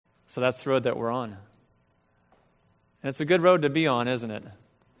So that's the road that we're on. And it's a good road to be on, isn't it?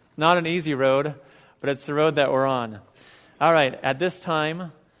 Not an easy road, but it's the road that we're on. All right, at this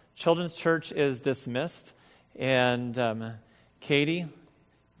time, Children's Church is dismissed. And Katie,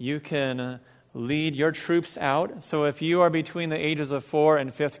 you can lead your troops out. So if you are between the ages of 4 and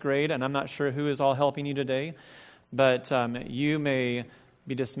 5th grade, and I'm not sure who is all helping you today, but you may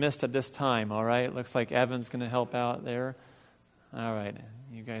be dismissed at this time, all right? Looks like Evan's going to help out there. All right,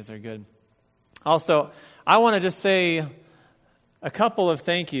 you guys are good. Also, I want to just say a couple of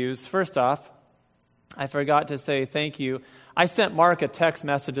thank yous. First off, I forgot to say thank you. I sent Mark a text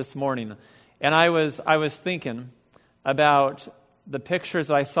message this morning, and I was thinking about the pictures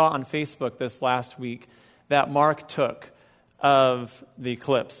that I saw on Facebook this last week that Mark took of the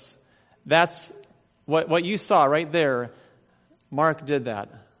eclipse. That's what you saw right there. Mark did that.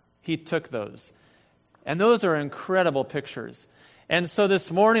 He took those. And those are incredible pictures. And so this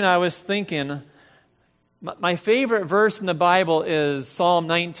morning I was thinking, my favorite verse in the Bible is Psalm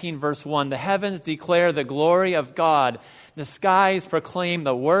 19, verse 1. The heavens declare the glory of God. The skies proclaim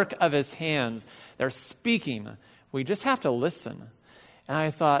the work of his hands. They're speaking. We just have to listen. And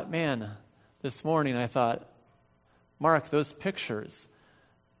I thought, this morning I thought, Mark, those pictures,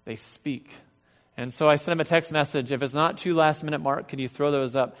 they speak. And so I sent him a text message. If it's not too last minute, Mark, could you throw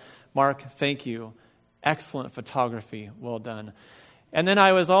those up? Mark, thank you. Excellent photography. Well done. And then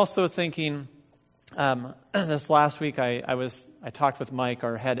I was also thinking, this last week I talked with Mike,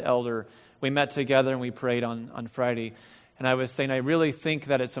 our head elder. We met together and we prayed on Friday. And I was saying I really think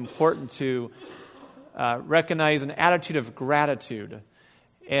that it's important to recognize an attitude of gratitude.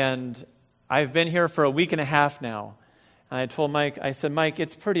 And I've been here for a week and a half now. And I told Mike, I said, Mike,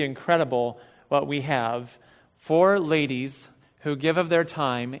 it's pretty incredible what we have. 4 ladies who give of their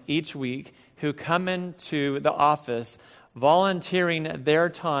time each week, who come into the office volunteering their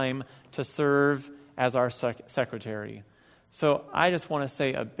time to serve as our secretary. So I just want to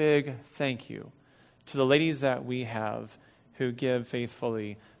say a big thank you to the ladies that we have who give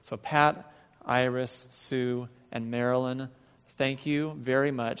faithfully. So Pat, Iris, Sue, and Marilyn, thank you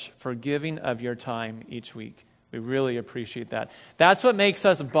very much for giving of your time each week. We really appreciate that. That's what makes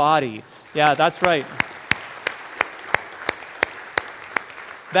us body. Yeah, that's right.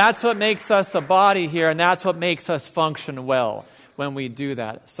 That's what makes us a body here, and that's what makes us function well when we do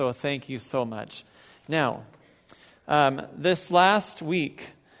that. So thank you so much. Now, this last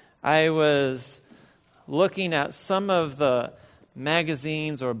week, I was looking at some of the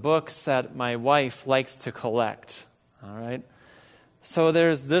magazines or books that my wife likes to collect. All right? So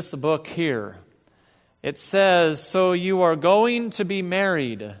there's this book here. It says, "So you are going to be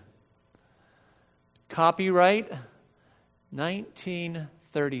married." Copyright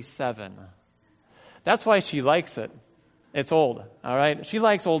 1937. That's why she likes it. It's old, all right? She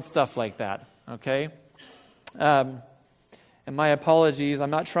likes old stuff like that, okay? And my apologies. I'm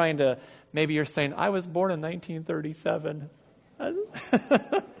not trying to, maybe you're saying, I was born in 1937.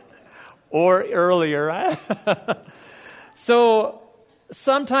 Or earlier. So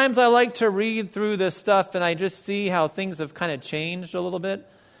sometimes I like to read through this stuff and I just see how things have kind of changed a little bit.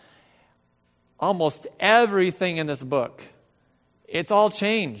 Almost everything in this book, it's all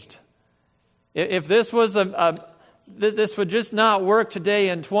changed. If this was this would just not work today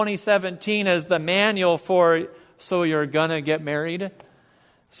in 2017 as the manual for "So You're Gonna Get Married."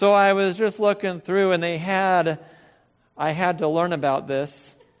 So I was just looking through, and I had to learn about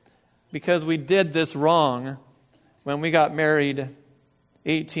this because we did this wrong when we got married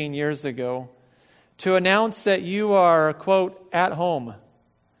 18 years ago. To announce that you are, quote, at home.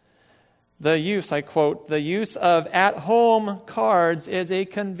 The use, I quote, "The use of at-home cards is a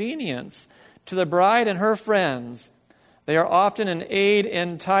convenience to the bride and her friends. They are often an aid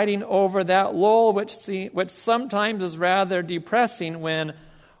in tiding over that lull which sometimes is rather depressing when,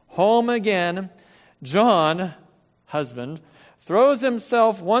 home again, John, husband, throws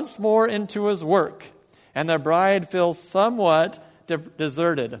himself once more into his work, and the bride feels somewhat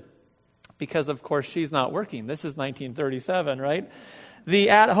deserted." Because, of course, she's not working. This is 1937, right?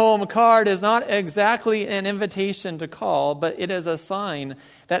 The at-home card is not exactly an invitation to call, but it is a sign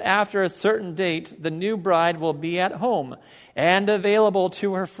that after a certain date, the new bride will be at home and available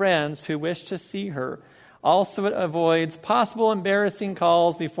to her friends who wish to see her. Also, it avoids possible embarrassing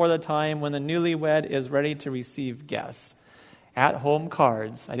calls before the time when the newlywed is ready to receive guests. At-home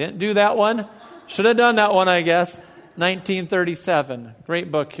cards. I didn't do that one. Should have done that one, I guess. 1937.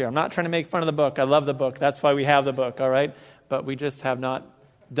 Great book here. I'm not trying to make fun of the book. I love the book. That's why we have the book, all right? But we just have not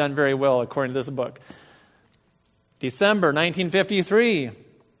done very well according to this book. December 1953.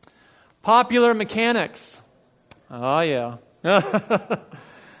 Popular Mechanics. Oh, yeah.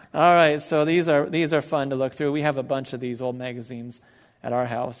 All right, so these are fun to look through. We have a bunch of these old magazines at our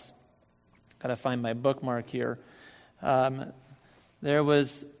house. Got to find my bookmark here. There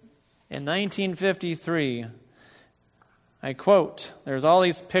was, in 1953, I quote, there's all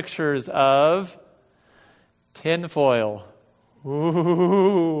these pictures of tinfoil.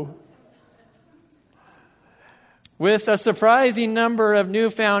 Ooh. With a surprising number of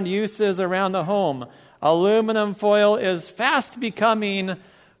newfound uses around the home, aluminum foil is fast becoming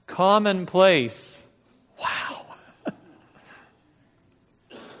commonplace. Wow.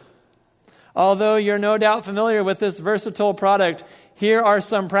 Although you're no doubt familiar with this versatile product, here are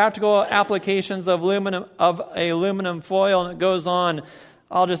some practical applications of aluminum foil, and it goes on.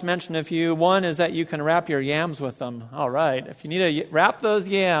 I'll just mention a few. One is that you can wrap your yams with them. All right. If you need to wrap those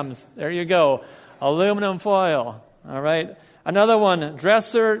yams, there you go. Aluminum foil. All right. Another one,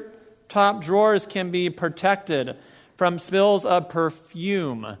 dresser top drawers can be protected from spills of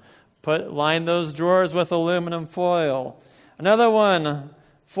perfume. Line those drawers with aluminum foil. Another one,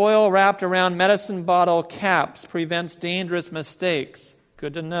 foil wrapped around medicine bottle caps prevents dangerous mistakes.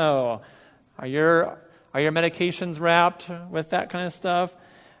 Good to know. Are your medications wrapped with that kind of stuff?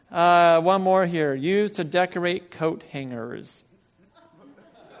 One more here. Used to decorate coat hangers.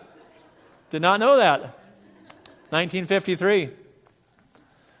 Did not know that. 1953.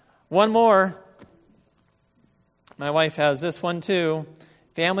 One more. My wife has this one too.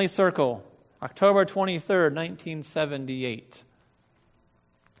 Family Circle, October 23rd, 1978.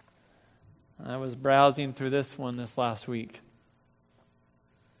 I was browsing through this one this last week.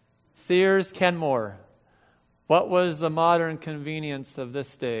 Sears Kenmore. What was the modern convenience of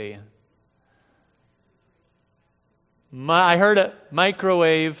this day? I heard it.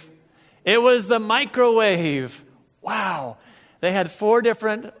 Microwave. It was the microwave. Wow. They had 4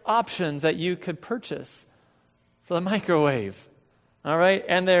 different options that you could purchase for the microwave. All right?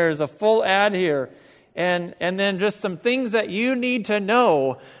 And there's a full ad here. And then just some things that you need to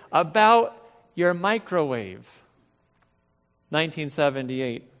know about your microwave.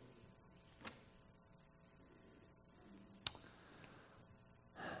 1978.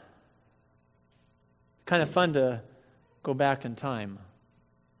 Kind of fun to go back in time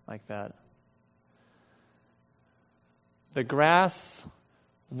like that. The grass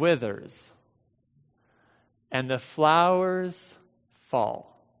withers and the flowers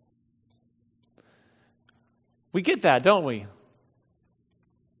fall. We get that, don't we?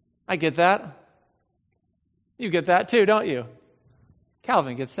 I get that. You get that too, don't you?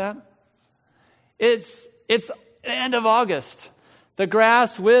 Calvin gets that. It's the end of August. The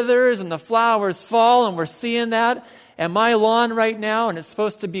grass withers and the flowers fall, and we're seeing that. And my lawn right now, and it's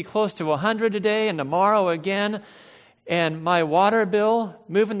supposed to be close to 100 today and tomorrow again. And my water bill,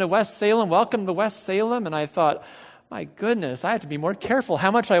 moving to West Salem, welcome to West Salem. And I thought, my goodness, I have to be more careful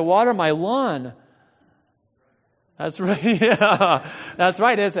how much I water my lawn. That's right. Yeah, that's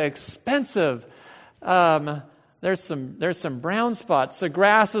right. It's expensive. There's some brown spots. The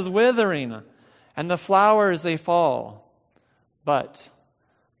grass is withering, and the flowers, they fall. But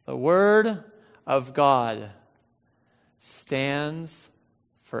the Word of God stands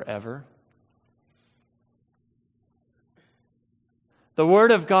forever. The Word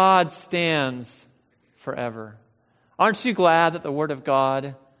of God stands forever. Aren't you glad that the Word of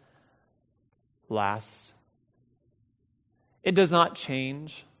God lasts? It does not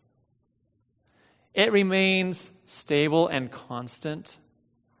change. It remains stable and constant.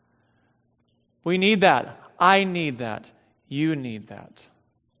 We need that. I need that. You need that.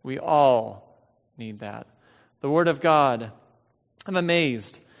 We all need that. The Word of God. I'm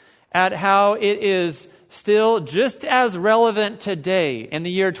amazed at how it is still just as relevant today in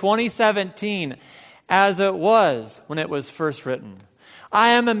the year 2017 as it was when it was first written.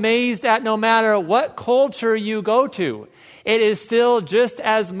 I am amazed at no matter what culture you go to, it is still just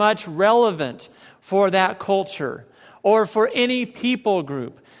as much relevant for that culture or for any people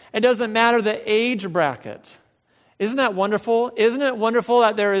group. It doesn't matter the age bracket. Isn't that wonderful? Isn't it wonderful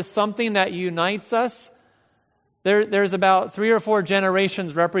that there is something that unites us? There's about 3 or 4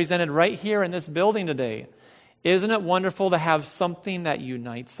 generations represented right here in this building today. Isn't it wonderful to have something that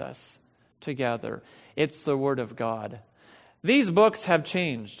unites us together? It's the Word of God. These books have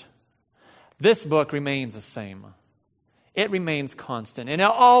changed. This book remains the same. It remains constant, and it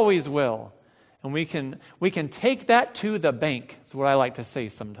always will. And we can take that to the bank, is what I like to say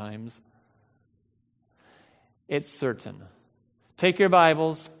sometimes. It's certain. Take your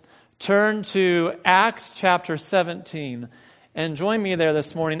Bibles, turn to Acts chapter 17, and join me there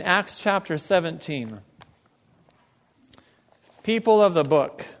this morning. Acts chapter 17. People of the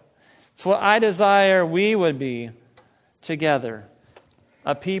book. It's what I desire we would be together.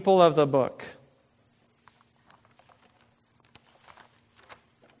 a people of the book.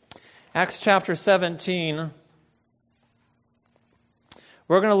 Acts chapter 17.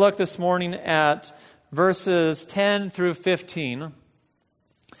 We're going to look this morning at verses 10 through 15.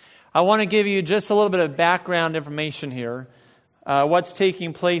 I want to give you just a little bit of background information here. What's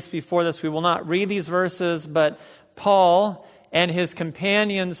taking place before this. We will not read these verses, but Paul and his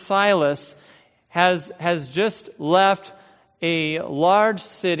companion Silas has just left a large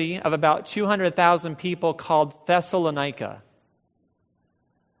city of about 200,000 people called Thessalonica.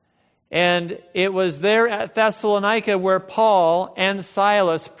 And it was there at Thessalonica where Paul and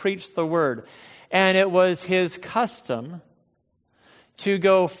Silas preached the word. And it was his custom to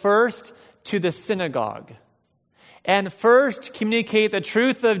go first to the synagogue and first communicate the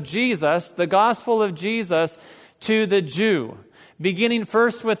truth of Jesus, the gospel of Jesus, to the Jew, beginning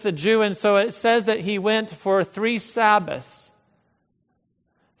first with the Jew. And so it says that he went for 3 Sabbaths,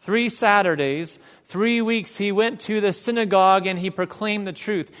 3 Saturdays, 3 weeks. He went to the synagogue and he proclaimed the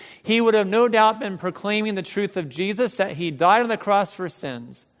truth. He would have no doubt been proclaiming the truth of Jesus, that he died on the cross for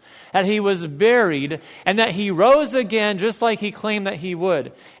sins, that he was buried, and that he rose again just like he claimed that he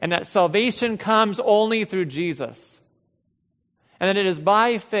would, and that salvation comes only through Jesus, and that it is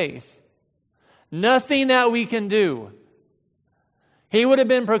by faith, nothing that we can do. He would have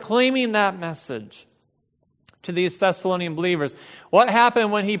been proclaiming that message to these Thessalonian believers. What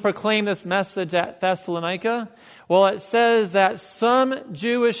happened when he proclaimed this message at Thessalonica? Well, it says that some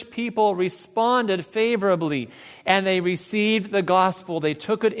Jewish people responded favorably, and they received the gospel. They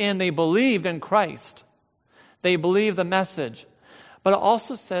took it in. They believed in Christ. They believed the message. But it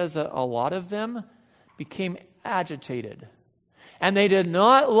also says that a lot of them became agitated, and they did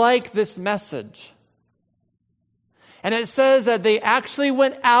not like this message. And it says that they actually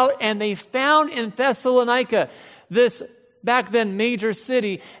went out and they found in Thessalonica, this back then major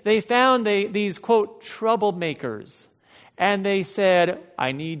city, they found these, quote, troublemakers. And they said,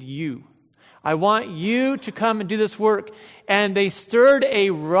 I need you. I want you to come and do this work. And they stirred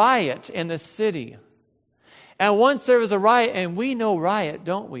a riot in the city. And once there was a riot, and we know riot,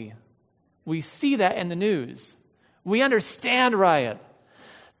 don't we? We see that in the news. We understand riot.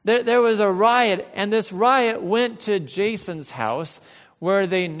 There was a riot, and this riot went to Jason's house, where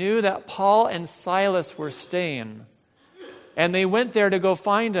they knew that Paul and Silas were staying. And they went there to go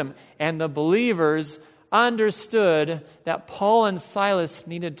find him. And the believers understood that Paul and Silas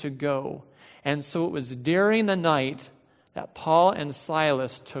needed to go. And so it was during the night that Paul and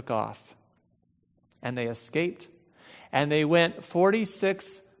Silas took off. And they escaped. And they went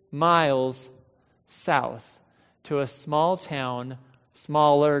 46 miles south to a smaller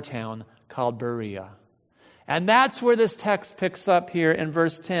town called Berea. And that's where this text picks up here in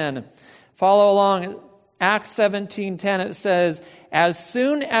verse 10. Follow along. Acts 17:10, it says, as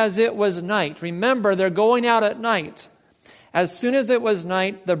soon as it was night, remember they're going out at night. As soon as it was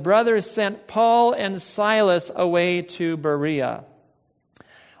night, the brothers sent Paul and Silas away to Berea.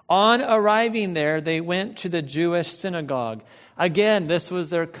 On arriving there, they went to the Jewish synagogue. Again, this was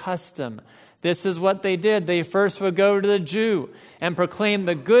their custom. This is what they did. They first would go to the Jew and proclaim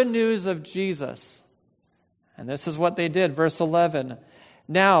the good news of Jesus. And this is what they did. Verse 11.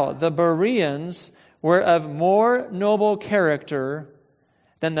 Now, the Bereans were of more noble character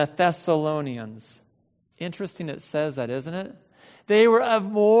than the Thessalonians. Interesting it says that, isn't it? They were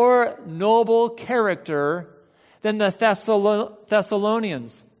of more noble character than the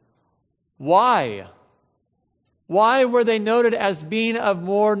Thessalonians. Why? Why were they noted as being of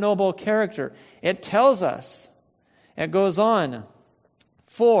more noble character? It tells us. It goes on.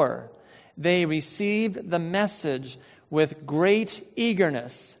 For they received the message with great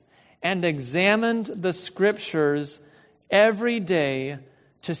eagerness and examined the Scriptures every day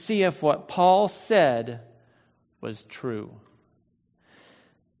to see if what Paul said was true.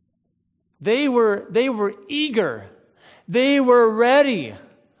 They were eager. They were ready.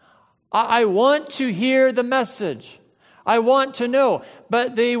 I want to hear the message. I want to know.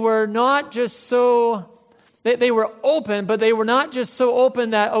 But they were not just so, they were open, but they were not just so open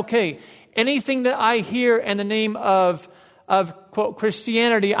that, okay, anything that I hear in the name of quote,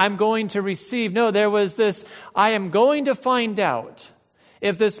 Christianity, I'm going to receive. No, there was this, I am going to find out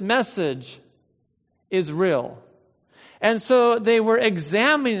if this message is real. And so they were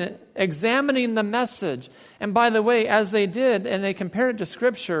examining the message. And by the way, as they did, and they compared it to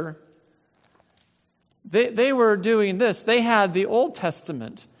Scripture, They were doing this. They had the Old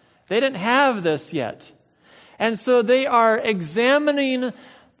Testament. They didn't have this yet. And so they are examining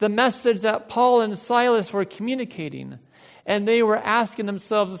the message that Paul and Silas were communicating. And they were asking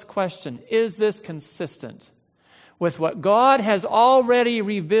themselves this question, is this consistent with what God has already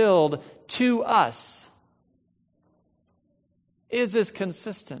revealed to us? Is this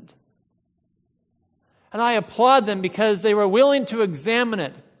consistent? And I applaud them because they were willing to examine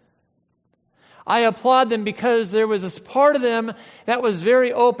it. I applaud them because there was this part of them that was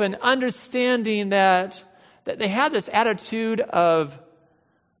very open, understanding that they had this attitude of,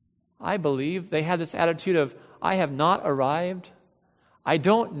 I believe, they had this attitude of, I have not arrived. I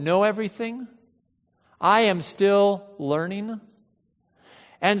don't know everything. I am still learning.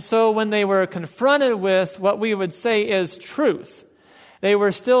 And so when they were confronted with what we would say is truth, they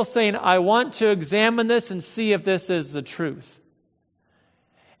were still saying, I want to examine this and see if this is the truth.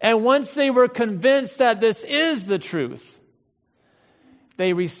 And once they were convinced that this is the truth,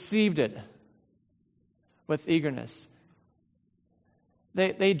 they received it with eagerness.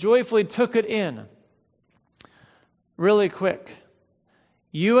 They joyfully took it in. Really quick,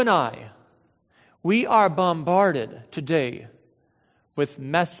 you and I, we are bombarded today with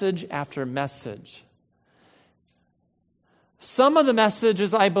message after message. Some of the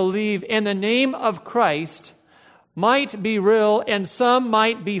messages, I believe, in the name of Christ might be real and some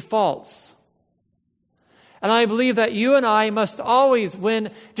might be false. And I believe that you and I must always,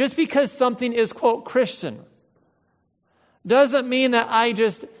 just because something is, quote, Christian, doesn't mean that I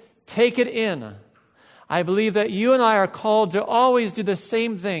just take it in. I believe that you and I are called to always do the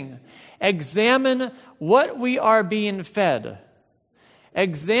same thing. Examine what we are being fed.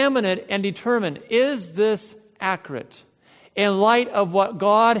 Examine it and determine, is this accurate in light of what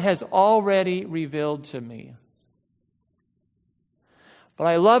God has already revealed to me? But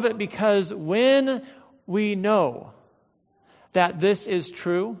I love it because when we know that this is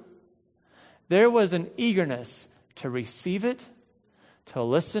true, there was an eagerness to receive it, to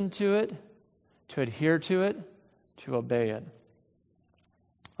listen to it, to adhere to it, to obey it.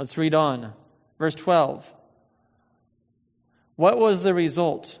 Let's read on. Verse 12. What was the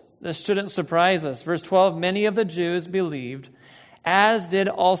result? This shouldn't surprise us. Verse 12, many of the Jews believed, as did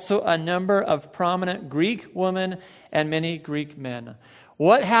also a number of prominent Greek women and many Greek men.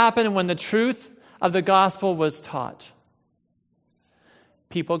 What happened when the truth of the gospel was taught?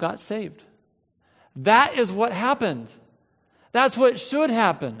 People got saved. That is what happened. That's what should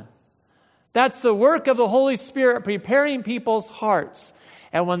happen. That's the work of the Holy Spirit preparing people's hearts.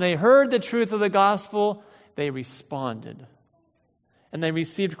 And when they heard the truth of the gospel, they responded. And they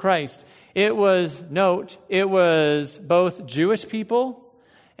received Christ. It was both Jewish people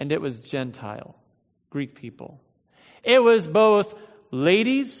and it was Gentile, Greek people. It was both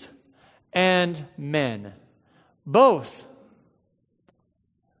ladies and men. Both.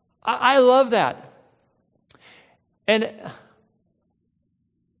 I love that. And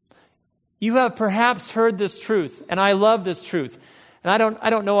you have perhaps heard this truth, and I love this truth. And I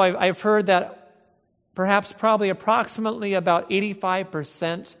don't know, I've heard that probably approximately about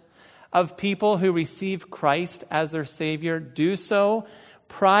 85% of people who receive Christ as their Savior do so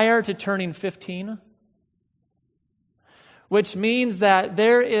prior to turning 15. Which means that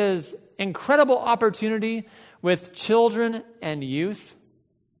there is incredible opportunity with children and youth.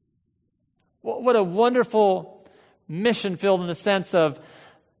 What a wonderful mission field in the sense of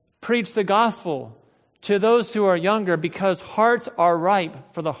preach the gospel to those who are younger because hearts are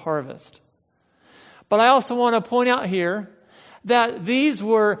ripe for the harvest. But I also want to point out here that these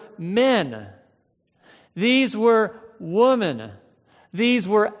were men. These were women. These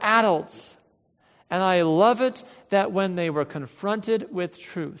were adults. And I love it that when they were confronted with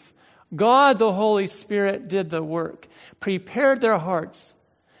truth, God, the Holy Spirit, did the work, prepared their hearts,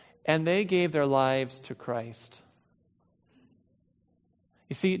 and they gave their lives to Christ.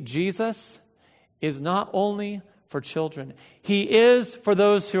 You see, Jesus is not only for children. He is for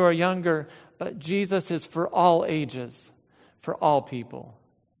those who are younger, but Jesus is for all ages, for all people.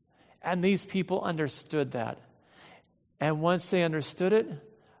 And these people understood that. And once they understood it,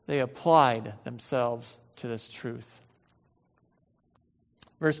 they applied themselves to this truth.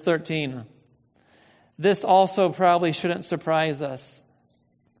 Verse 13. This also probably shouldn't surprise us.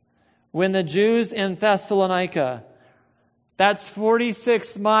 When the Jews in Thessalonica, that's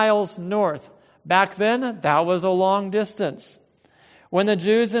 46 miles north. Back then, that was a long distance. When the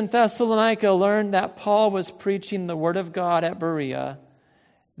Jews in Thessalonica learned that Paul was preaching the word of God at Berea,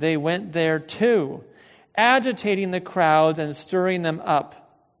 they went there too, agitating the crowds and stirring them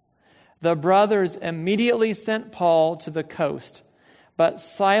up. The brothers immediately sent Paul to the coast, but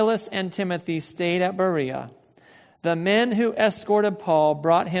Silas and Timothy stayed at Berea. The men who escorted Paul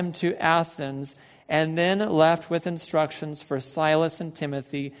brought him to Athens and then left with instructions for Silas and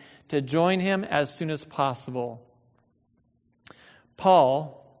Timothy to join him as soon as possible.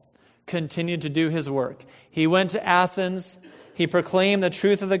 Paul continued to do his work. He went to Athens. He proclaimed the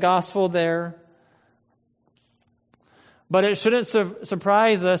truth of the gospel there. But it shouldn't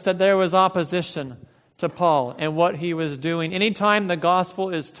surprise us that there was opposition to Paul and what he was doing. Anytime the gospel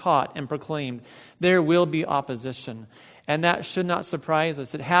is taught and proclaimed, there will be opposition. And that should not surprise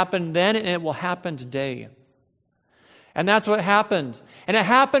us. It happened then and it will happen today. And that's what happened. And it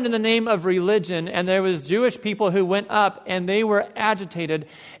happened in the name of religion. And there was Jewish people who went up and they were agitated.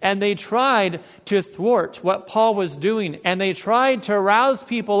 And they tried to thwart what Paul was doing. And they tried to rouse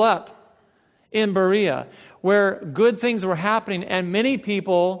people up in Berea, where good things were happening. And many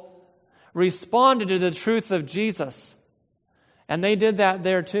people responded to the truth of Jesus. And they did that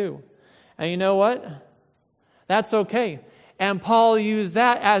there too. And you know what? That's okay. And Paul used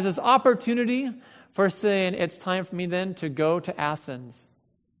that as his opportunity for saying, it's time for me then to go to Athens.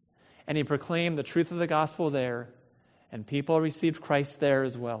 And he proclaimed the truth of the gospel there. And people received Christ there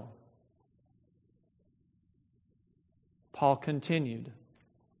as well. Paul continued.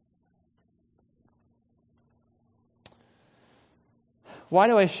 Why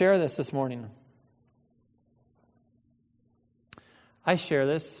do I share this morning? I share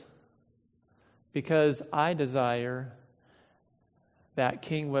this because I desire that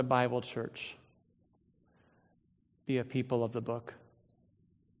Kingwood Bible Church be a people of the book.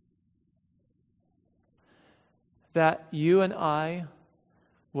 That you and I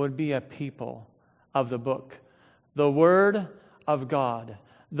would be a people of the book. The Word of God.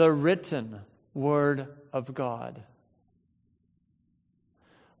 The written Word of God.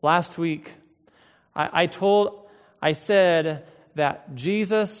 Last week, I said that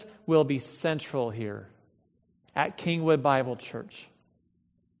Jesus will be central here at Kingwood Bible Church.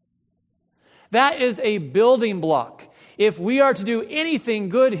 That is a building block. If we are to do anything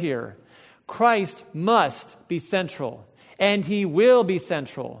good here, Christ must be central, and He will be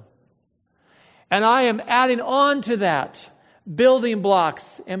central. And I am adding on to that building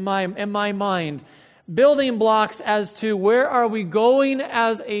blocks in my mind, building blocks as to where are we going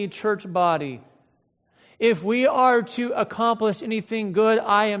as a church body. If we are to accomplish anything good,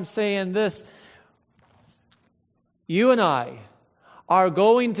 I am saying this: you and I are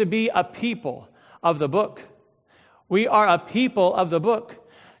going to be a people of the book. We are a people of the book.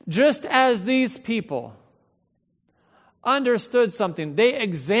 Just as these people understood something, they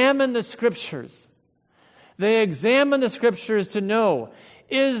examined the Scriptures. They examined the Scriptures to know,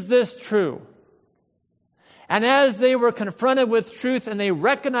 is this true? And as they were confronted with truth and they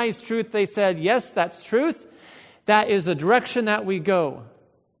recognized truth, they said, yes, that's truth. That is the direction that we go.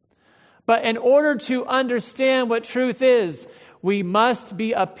 But in order to understand what truth is, we must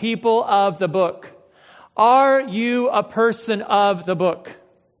be a people of the book. Are you a person of the book?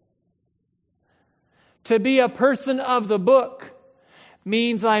 To be a person of the book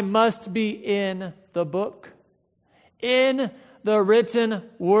means I must be in the book, in the written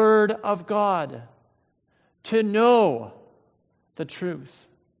Word of God, to know the truth.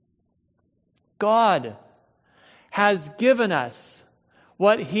 God has given us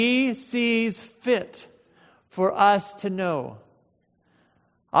what He sees fit for us to know.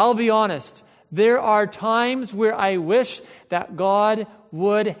 I'll be honest, there are times where I wish that God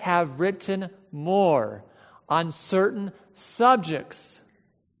would have written more on certain subjects.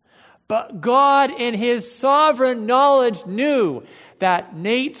 But God, in His sovereign knowledge, knew that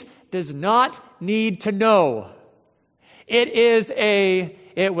Nate does not need to know.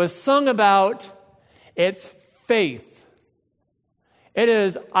 It was sung about, it's faith. It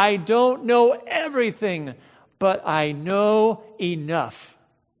is, I don't know everything, but I know enough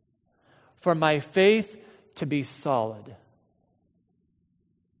for my faith to be solid.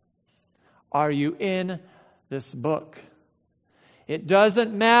 Are you in this book? It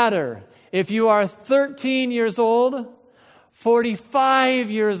doesn't matter if you are 13 years old,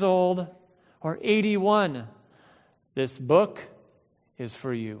 45 years old, or 81. This book is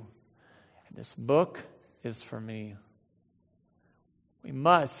for you. And this book is for me. We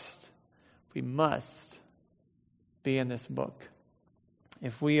must be in this book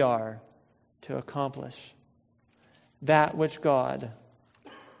if we are to accomplish that which God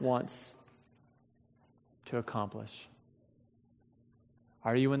wants to accomplish.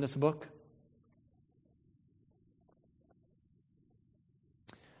 Are you in this book?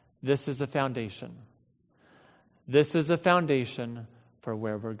 This is a foundation. This is a foundation for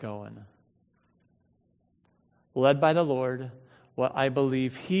where we're going. Led by the Lord, what I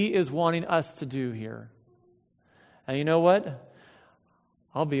believe He is wanting us to do here. And you know what?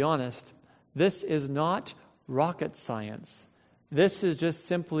 I'll be honest. This is not rocket science. This is just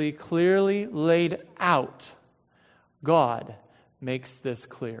simply clearly laid out. God makes this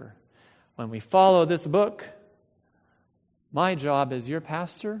clear. When we follow this book, my job as your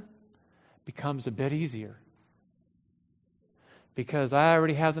pastor becomes a bit easier. Because I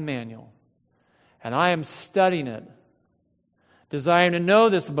already have the manual. And I am studying it, desiring to know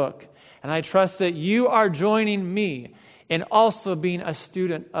this book. And I trust that you are joining me in also being a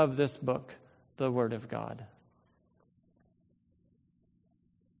student of this book, the Word of God.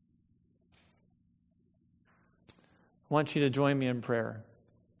 I want you to join me in prayer.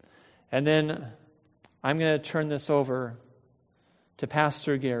 And then I'm going to turn this over to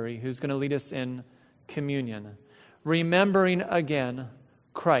Pastor Gary, who's going to lead us in communion, remembering again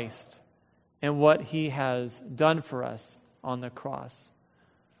Christ and what He has done for us on the cross.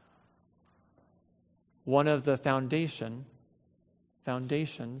 One of the foundations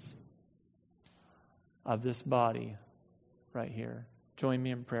of this body right here. Join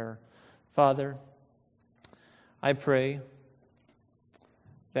me in prayer. Father, I pray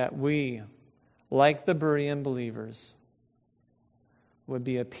that we, like the Berean believers, would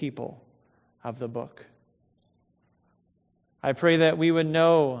be a people of the book. I pray that we would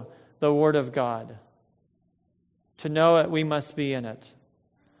know the Word of God. To know it, we must be in it.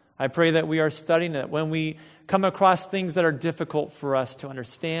 I pray that we are studying it. When we come across things that are difficult for us to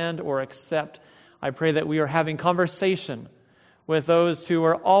understand or accept, I pray that we are having conversation with those who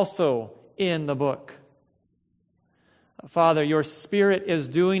are also in the book. Father, your Spirit is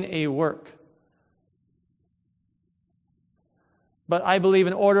doing a work. But I believe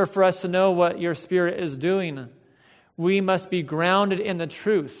in order for us to know what your Spirit is doing, we must be grounded in the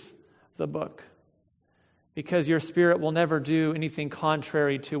truth of the book. Because your Spirit will never do anything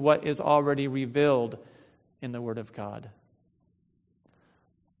contrary to what is already revealed in the Word of God.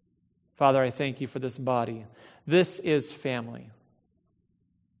 Father, I thank you for this body. This is family.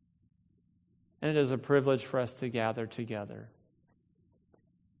 And it is a privilege for us to gather together.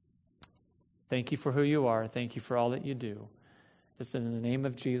 Thank you for who you are. Thank you for all that you do. It's in the name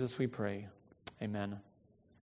of Jesus we pray. Amen.